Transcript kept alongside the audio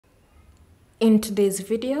In today's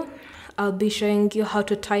video, I'll be showing you how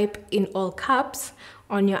to type in all caps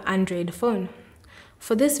on your Android phone.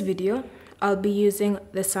 For this video, I'll be using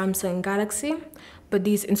the Samsung Galaxy, but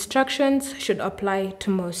these instructions should apply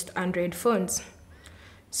to most Android phones.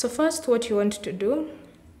 So first, what you want to do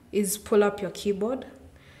is pull up your keyboard.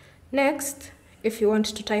 Next, if you want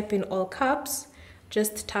to type in all caps,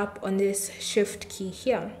 just tap on this shift key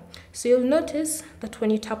here. So you'll notice that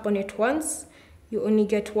when you tap on it once, you only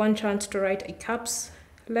get one chance to write a caps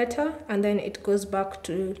letter, and then it goes back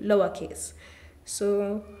to lowercase.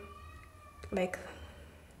 So like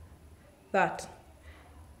that.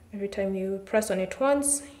 Every time you press on it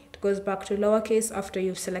once, it goes back to lowercase after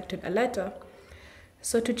you've selected a letter.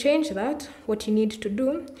 So to change that, what you need to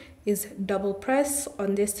do is double press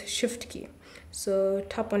on this shift key. So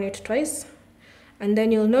tap on it twice, and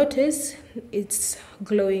then you'll notice it's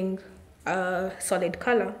glowing a solid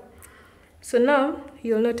color. So now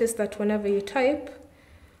you'll notice that whenever you type,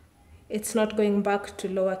 it's not going back to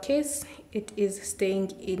lowercase, it is staying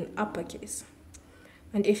in uppercase.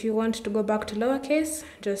 And if you want to go back to lowercase,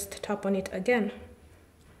 just tap on it again.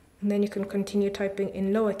 And then you can continue typing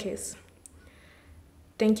in lowercase.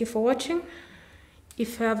 Thank you for watching.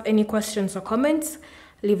 If you have any questions or comments,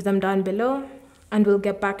 leave them down below and we'll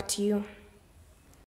get back to you.